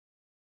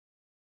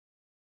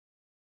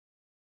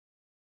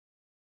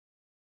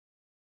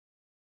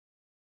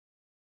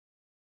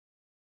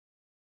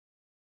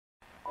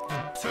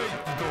Going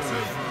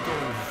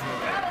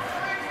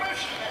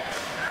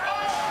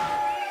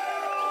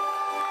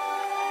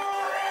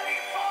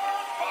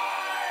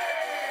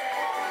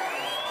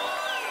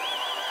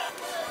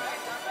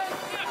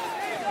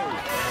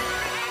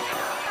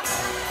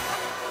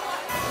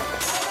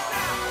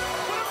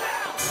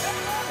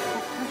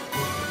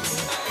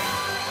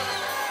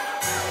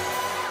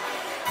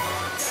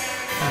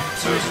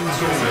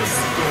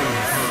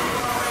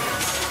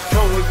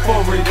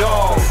for it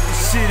all,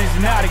 this shit is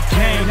not a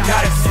game.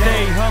 Gotta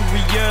stay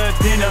hungrier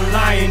than a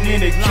lion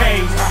in a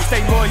cage.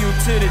 Stay loyal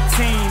to the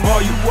team, all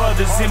you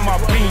others in my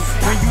beam.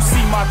 When you see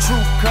my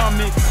troop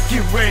coming,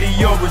 get ready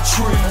or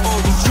retreat.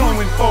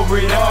 Going for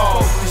it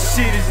all, this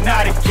shit is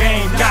not a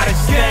game. Gotta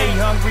stay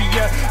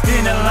hungrier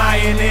than a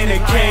lion in a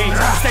cage.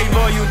 Stay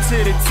loyal to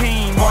the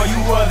team, all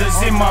you others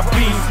in my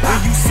beam.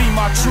 When you see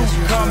my troop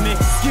coming,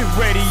 get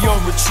ready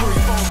or retreat.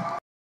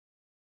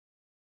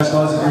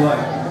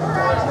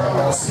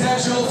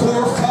 Scheduled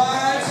for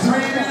 5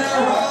 3-minute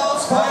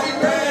rounds, fighting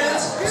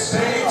bands.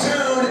 Stay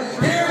tuned.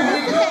 Here we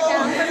go.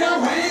 Here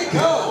we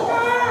go.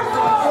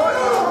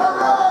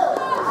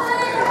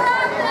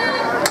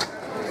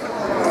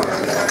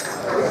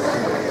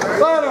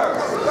 Fighter,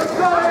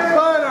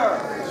 fighter,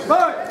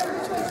 fight.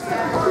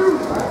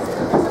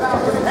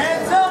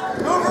 Hands up,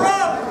 move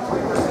around.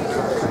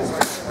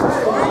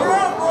 Move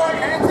around, boy.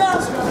 Hands up.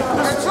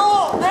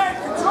 Control, neck,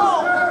 control.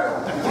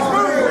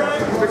 Move.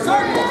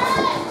 Circle.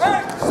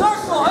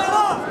 Circle, head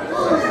up!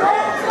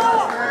 Hands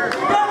up!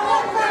 You gotta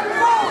look for the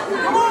road!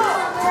 Come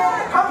on!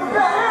 Come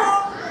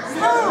down!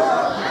 Smooth!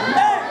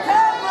 Hey,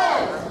 combo!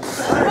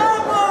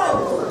 Combo!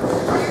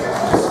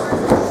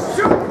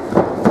 Shoot!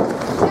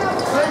 Lift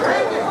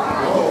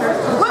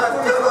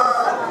him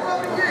up!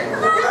 Get him up! Lift him up!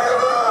 Lift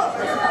him up!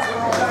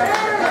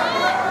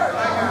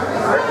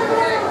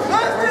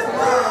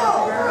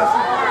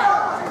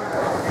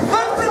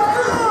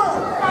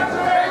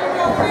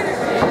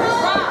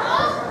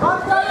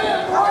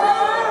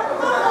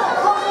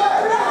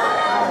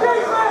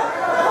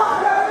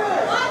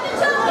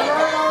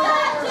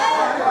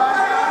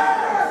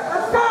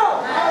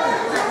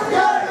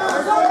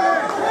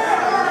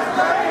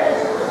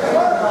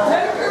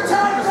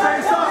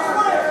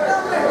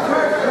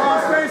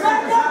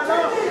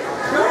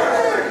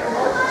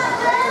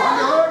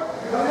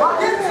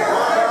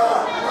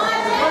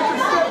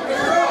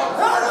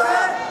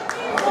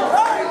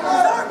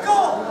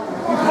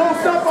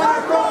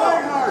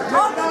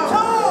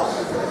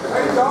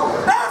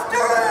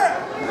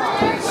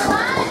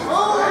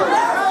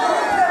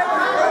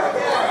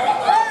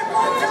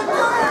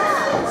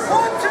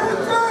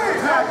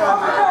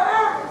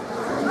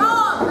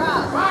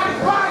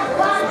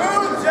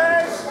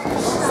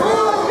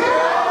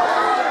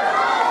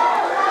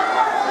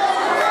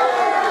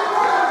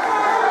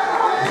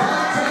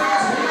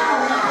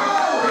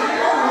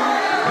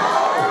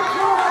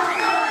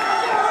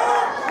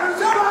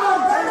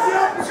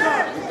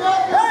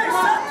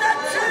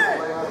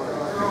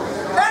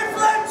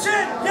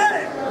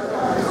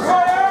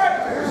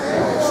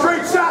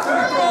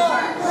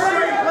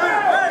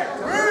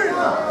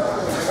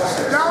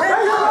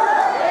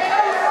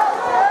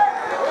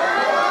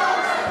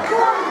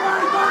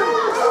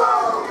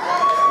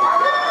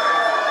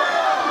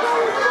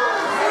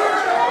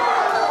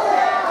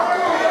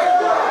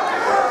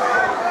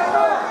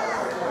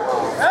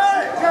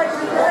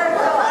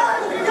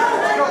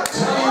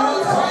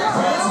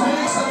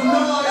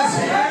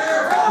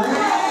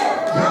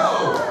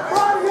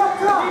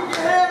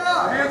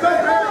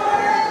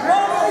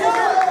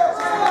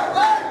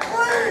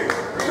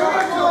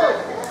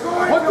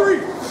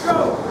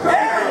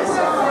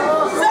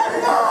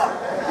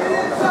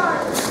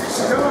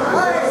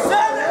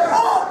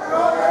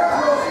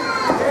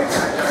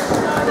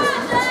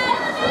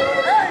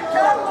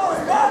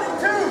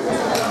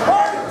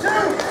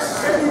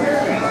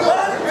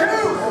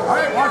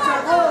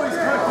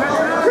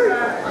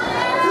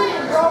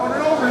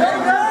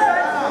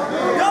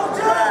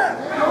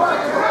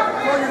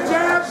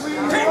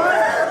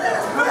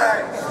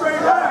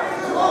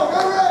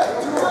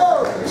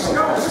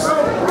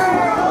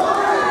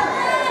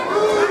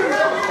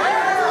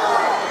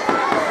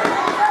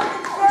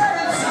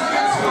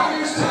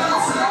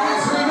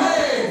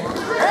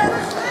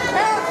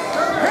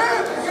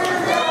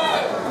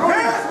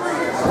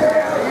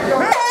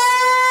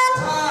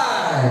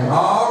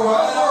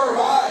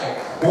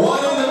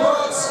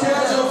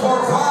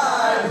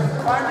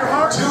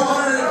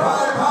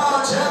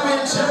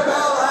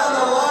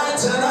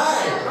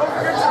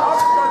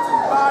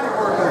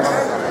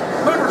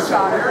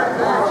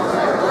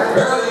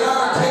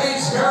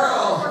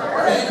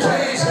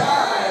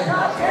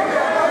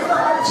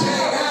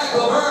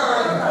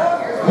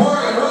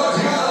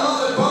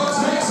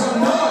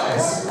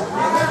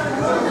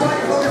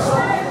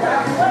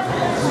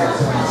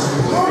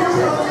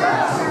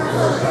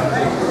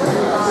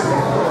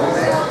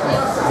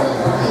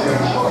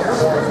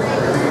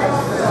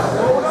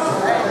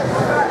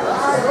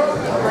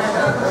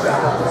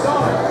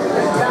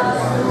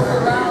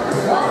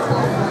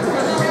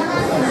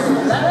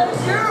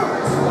 Thank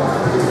you.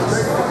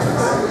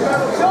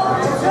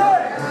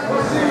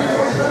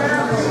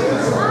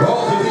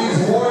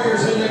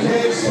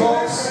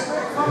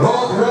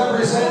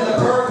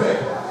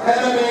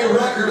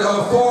 record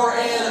of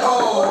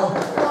 4-0.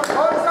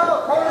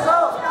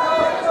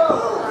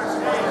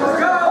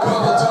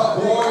 Couple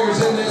tough warriors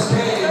in this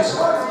cage.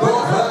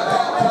 Both have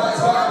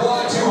baptized by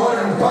blood,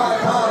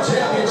 205-pound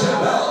championship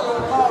belt.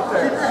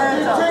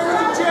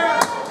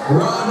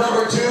 Round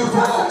number 2,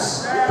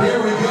 folks. Here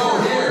we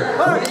go, here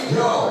we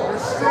go.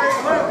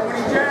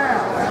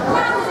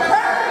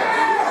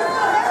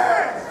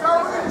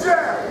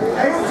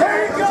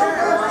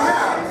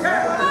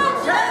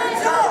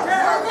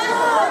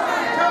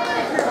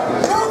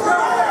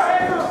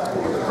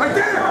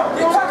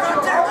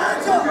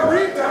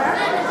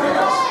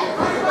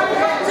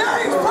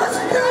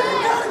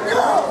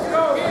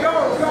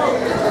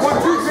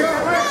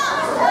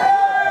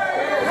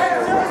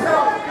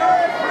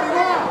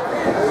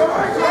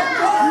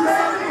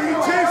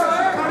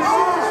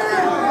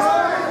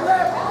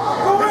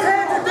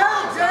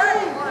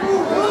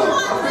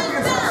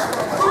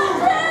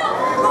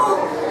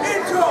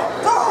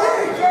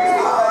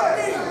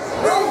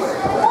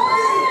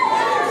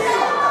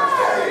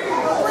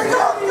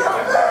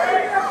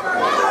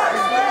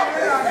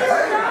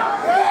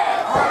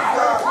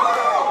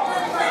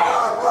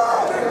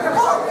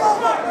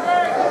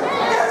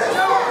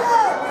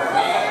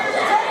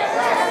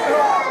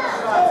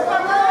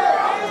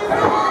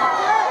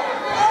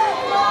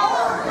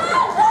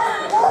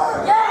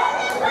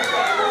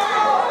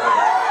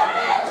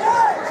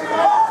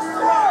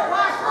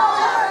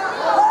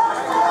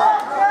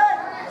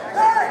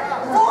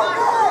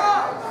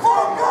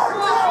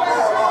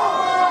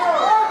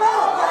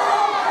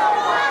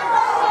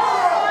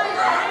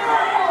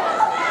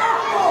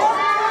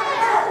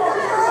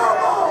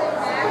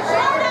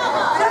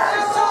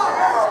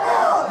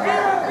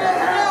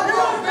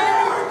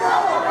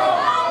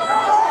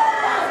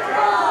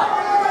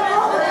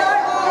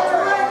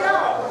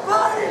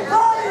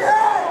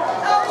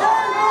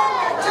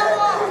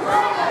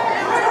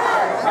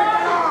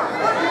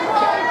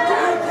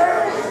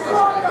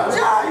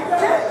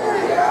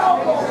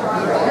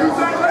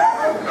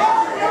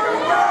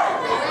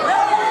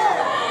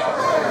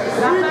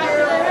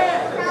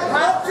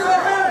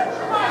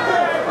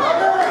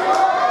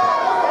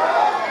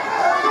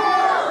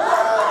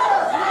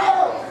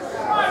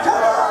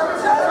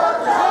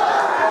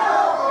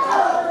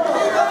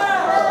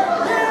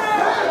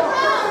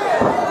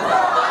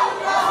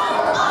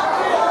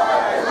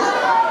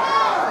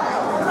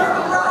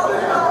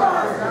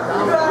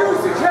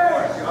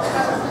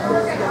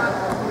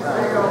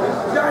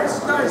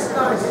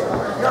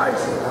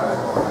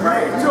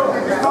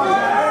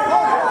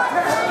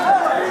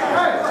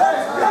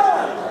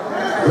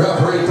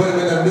 Referee put him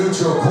in the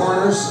neutral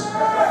corners.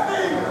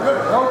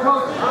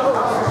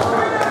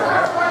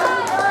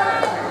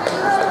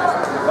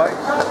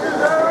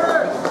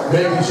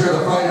 Making sure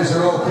the fighters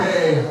are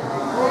okay.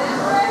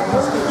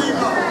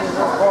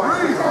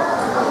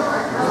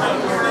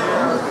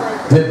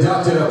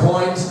 Deducted a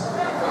point.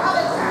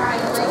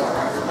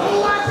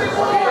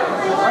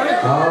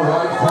 All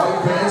right, fight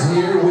fans,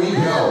 here we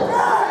go.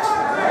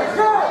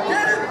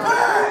 Get it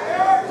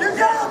back! You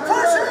gotta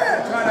push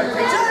it!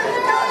 You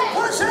gotta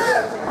push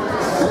it!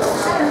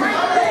 You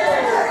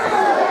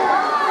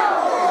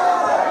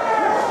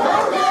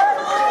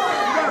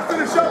gotta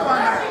finish up on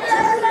that.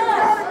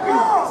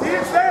 See,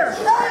 it's there.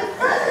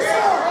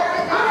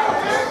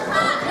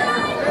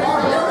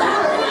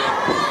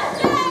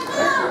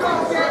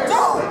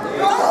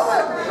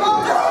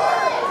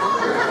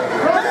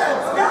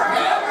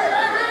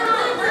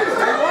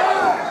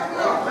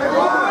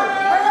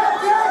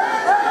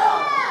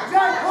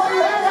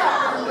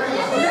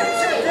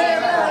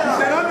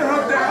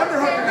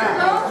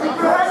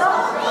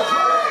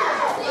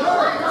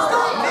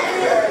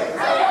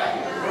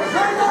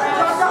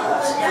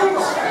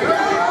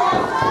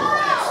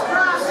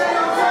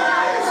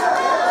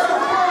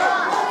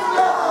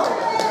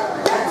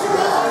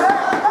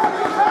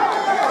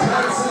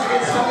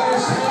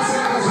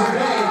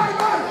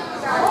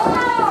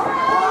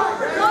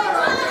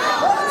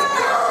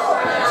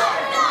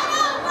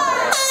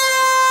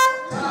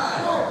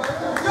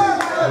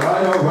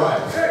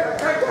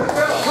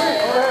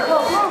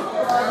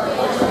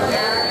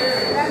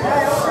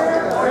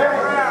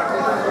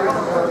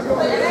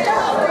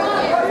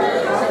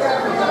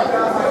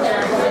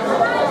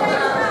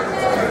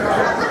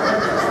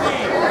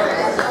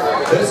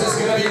 This is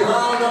going to be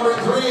round number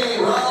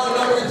 3. Round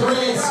number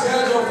 3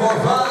 scheduled for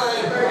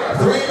 5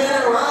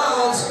 3-minute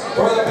rounds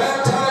for the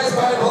baptized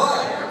by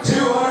blood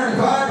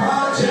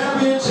 205-pound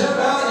championship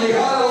belt. You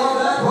gotta love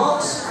that,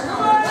 folks.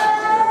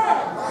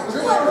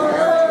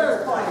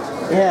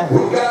 Yeah. We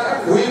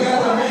got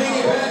the main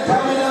event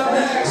coming up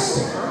next.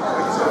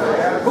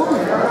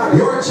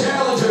 Your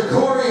challenger,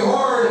 Corey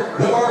Horde,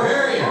 the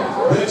Barbarian.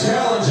 The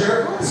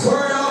challenger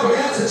squaring off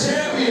against the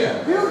champion.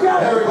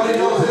 Everybody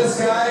knows this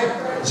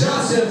guy.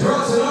 Justin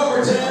Thrust and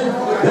Overton.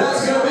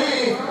 That's going to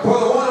be for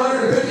the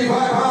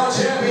 155-pound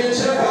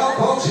championship belt,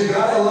 folks. You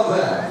gotta love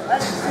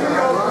that.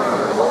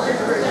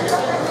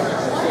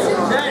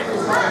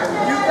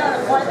 You gotta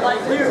fight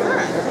like you.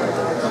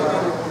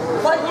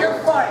 Fight your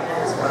fight.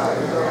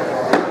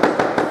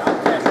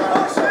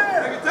 Push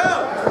it!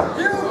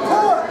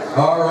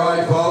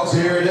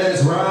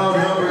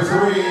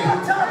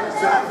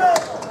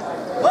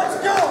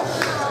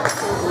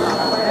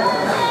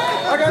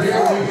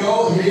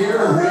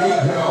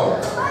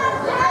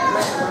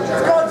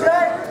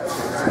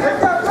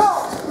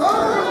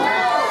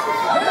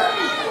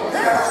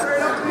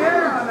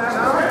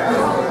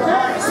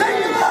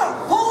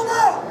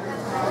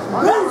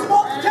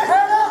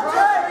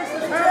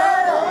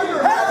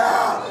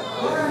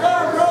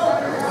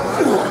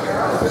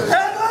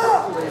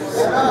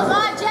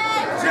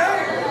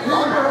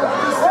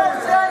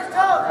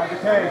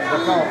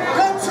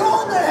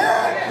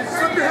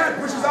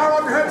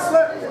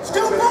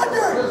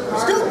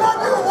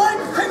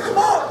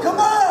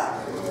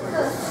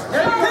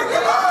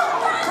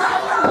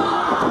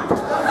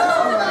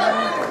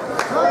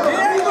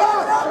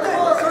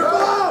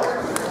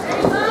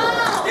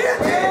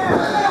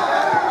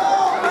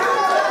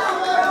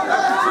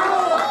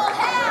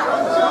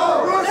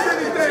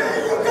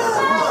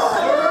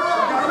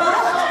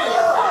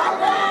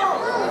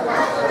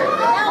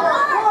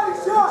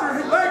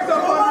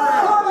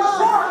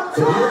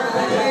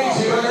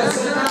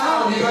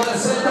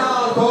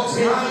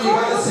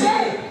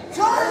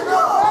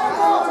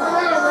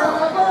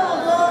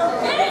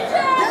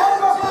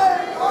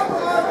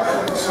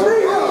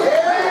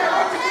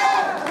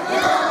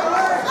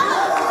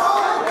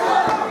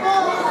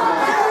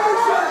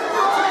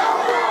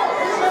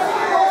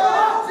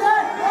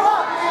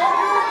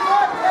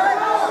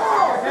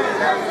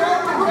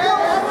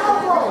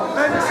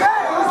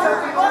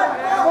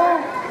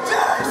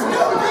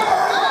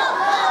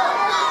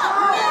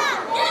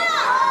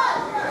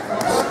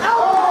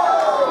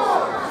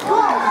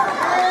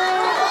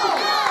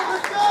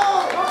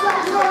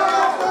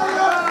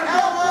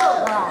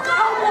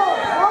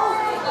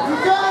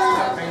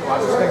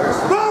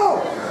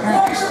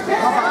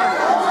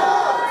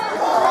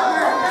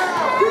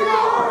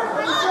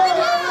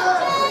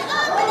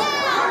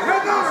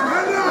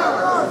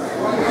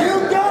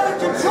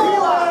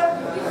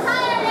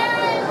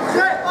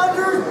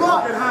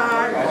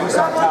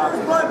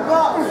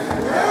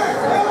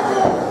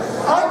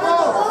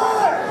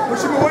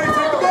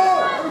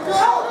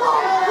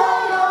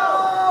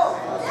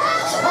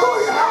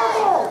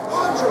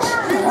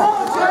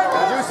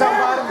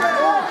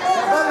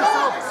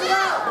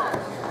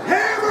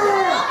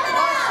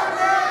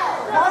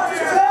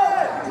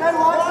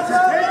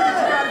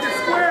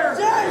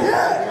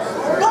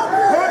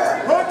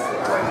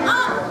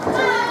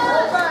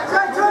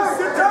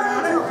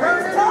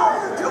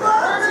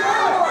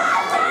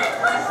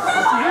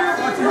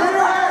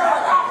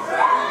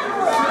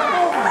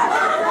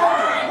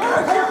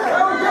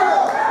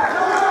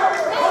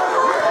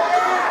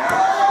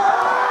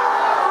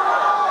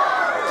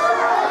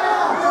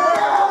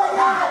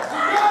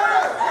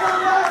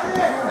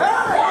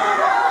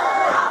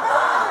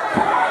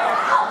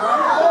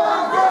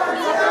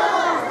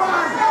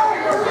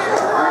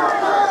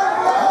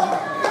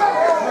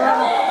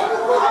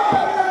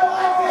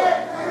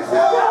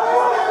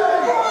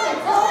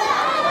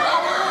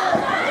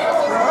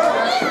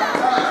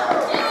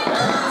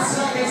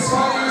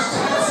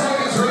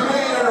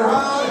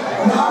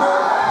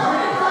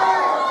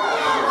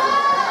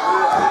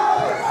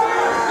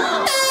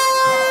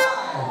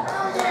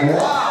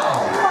 Wow!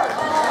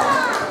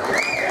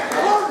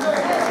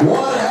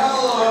 One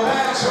hell of a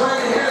match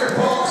right here,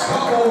 folks.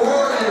 Couple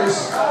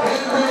warriors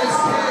in this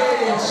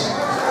cage.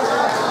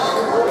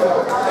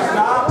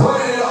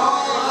 Putting it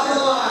all on the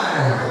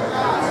line.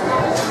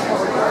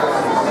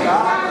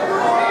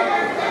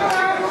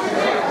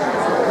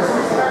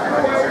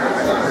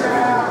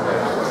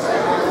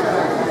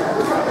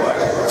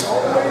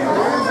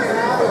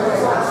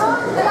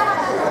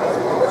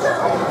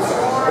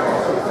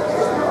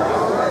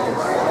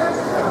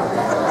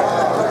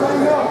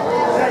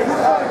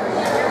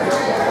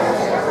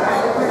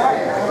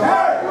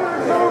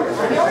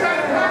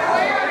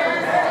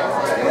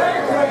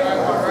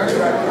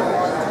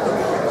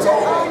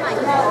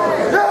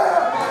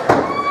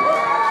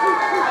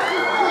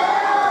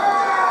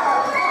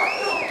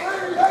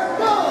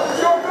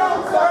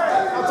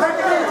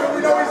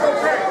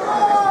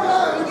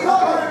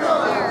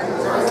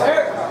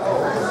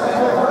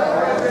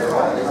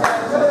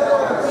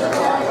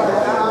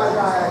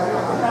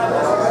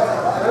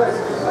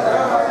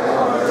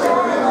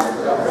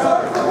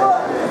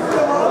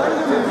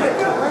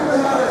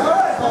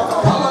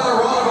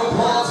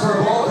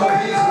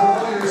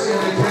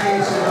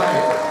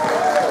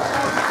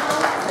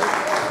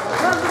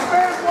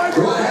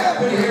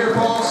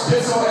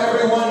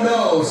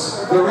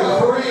 The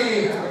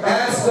referee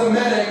asked the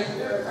medic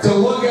to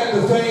look at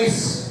the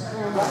face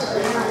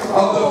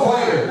of the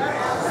fighter.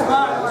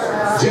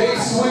 Jay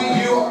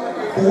Sweet, you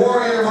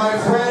warrior, my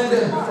friend,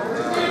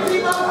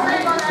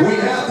 we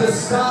have to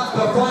stop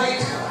the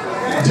fight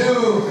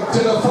due to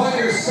the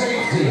fighter's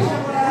safety.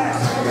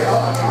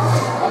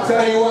 I'll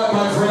tell you what,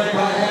 my friend,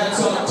 my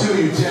hat's off to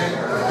you, Jay.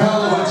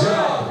 Hell of a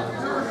job.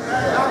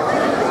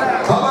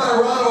 How about a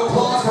round of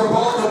applause for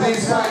both of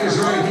these fighters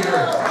right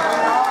here?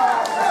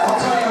 I'll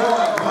tell you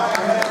what, my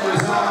head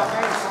is off.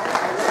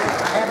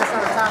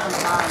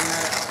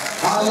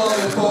 I love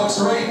it, folks.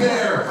 Right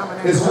there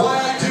is why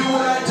I do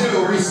what I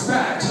do.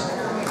 Respect.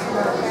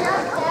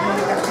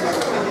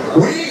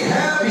 We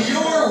have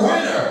your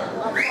winner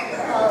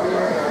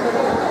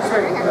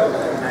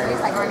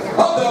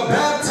of the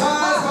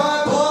Baptized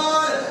by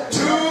Blood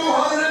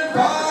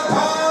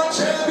 205-pound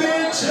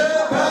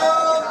championship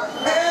bout,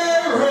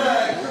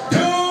 Eric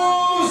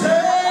Perales.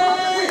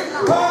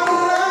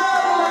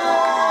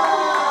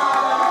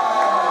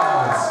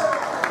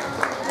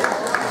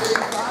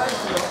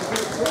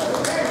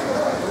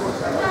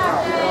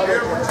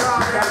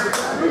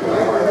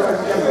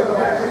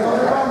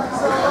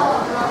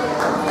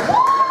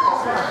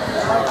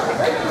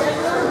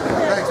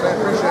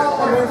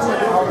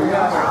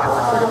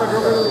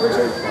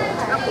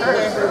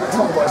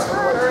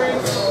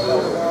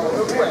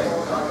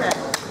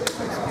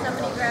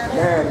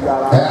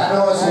 I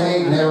know it's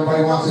late and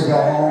everybody wants to go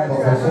home,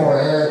 but before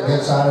Eric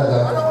gets out of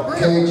the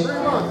cage, I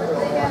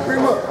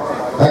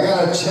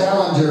got a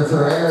challenger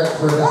for Eric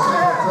for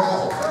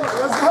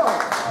December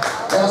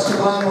 5th.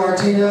 Esteban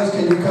Martinez,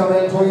 can you come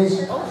in, please?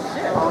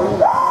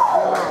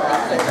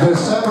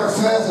 December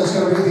 5th is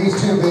going to be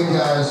these two big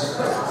guys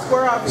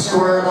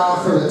squaring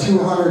off for the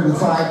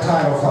 205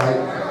 title fight.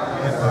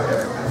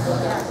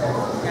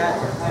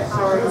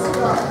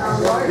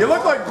 You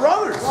look like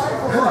brothers.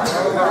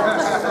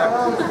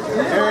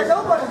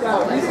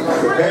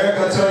 Eric,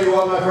 I'll tell you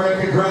what, my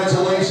friend,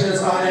 congratulations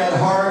on that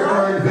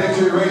hard-earned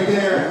victory right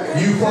there.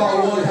 You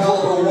fought one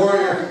hell of a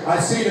warrior. I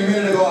seen a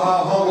minute ago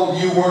how humbled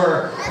you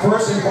were.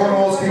 First and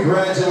foremost,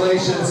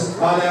 congratulations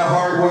on that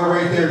hard one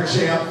right there,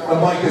 champ. The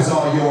mic is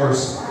all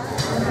yours.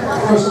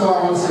 First of all, I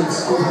want to say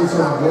excuse me for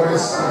my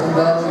voice. I've been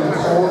battling the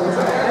cold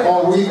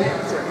all week.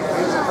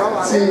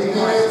 See, the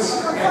thing is, I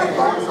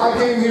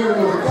came here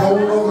with a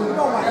cold,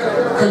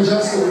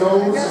 congested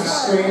nose, and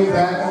strained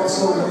back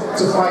also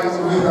to fight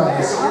with you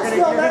guys. You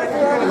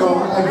know,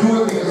 I do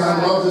it because I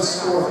love this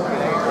sport.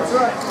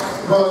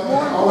 But I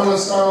want to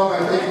start off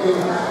by thanking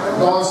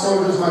Dawn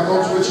Soldiers, my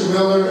coach Richard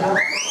Miller,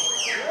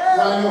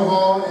 Ryan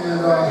Hall, and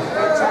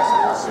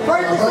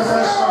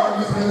Fresh Start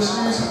Youth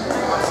Ministries.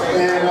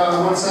 And I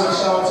want to send a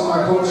shout out to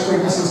my coach,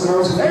 Frankie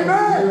Cisneros, who came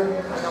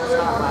here.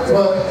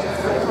 But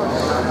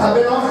I've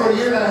been on for a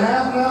year and a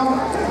half now.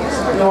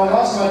 You know, I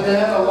lost my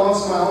dad, I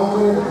lost my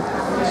uncle,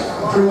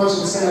 pretty much in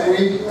the same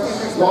week.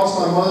 Lost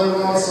my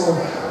mother-in-law, so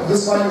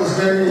this fight was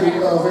very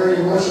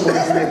emotional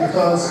for me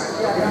because,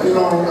 you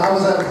know, I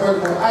was at a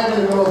point where I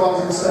didn't know if I was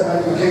going to step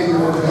back in the cage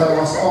anymore because I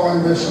lost all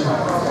ambition.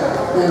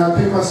 And I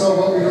picked myself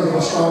up because of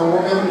a strong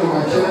woman and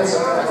my kids.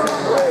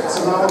 So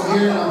now I'm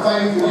here and I'm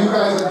fighting for you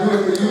guys. I do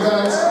it for you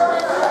guys.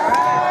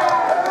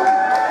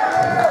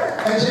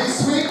 And Jay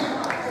Sweet,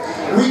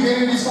 we gave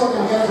these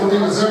fucking guys what they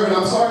deserve, and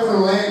I'm sorry for the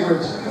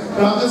language,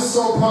 but I'm just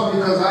so pumped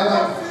because I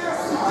like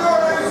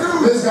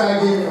this guy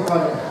gave me a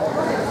fight.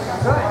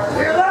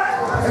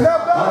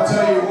 I'll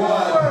tell you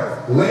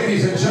what,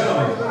 ladies and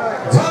gentlemen,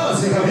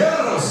 damas y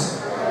caballeros,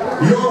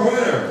 your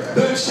winner,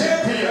 the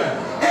champion,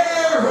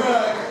 Eric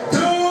Perales.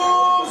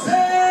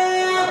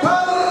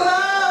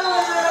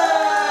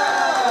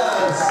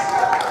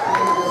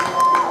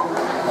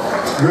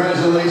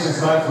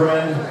 Congratulations, my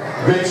friend.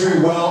 Victory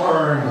well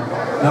earned.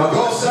 Now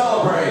go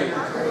celebrate.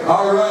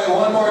 All right,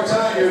 one more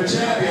time, your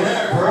champion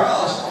there,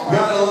 Perales.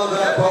 Gotta love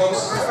that,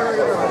 folks. All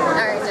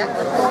right, Jeff.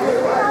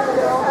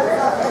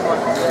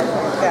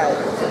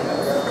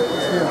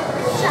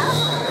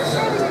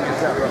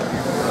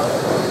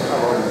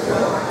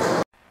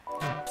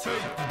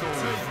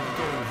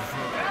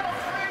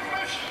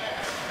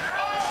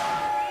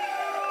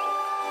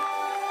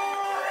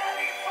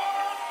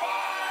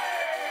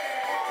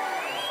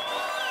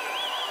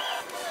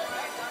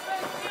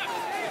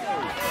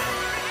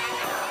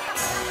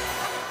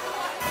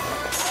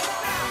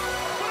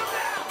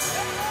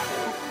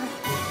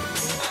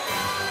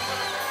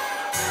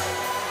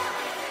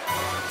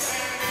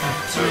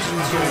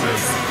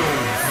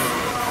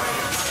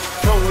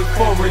 Going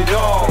for it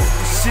all.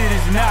 This shit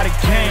is not a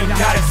game.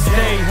 Gotta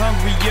stay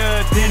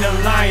hungrier than a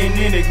lion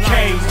in a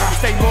cage.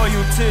 Stay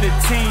loyal to the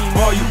team,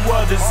 all you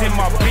others in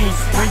my beam.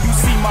 When you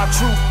see my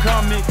troop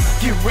coming,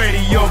 get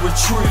ready or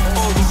retreat.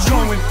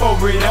 Going for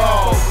it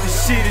all.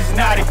 This shit is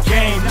not a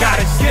game.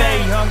 Gotta stay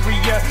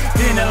hungrier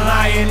than a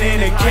lion in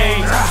a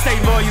cage. Stay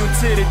loyal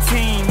to the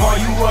team, all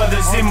you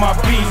others in my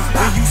beam.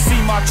 When you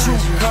see my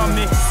troop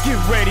coming, get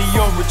ready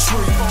or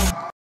retreat.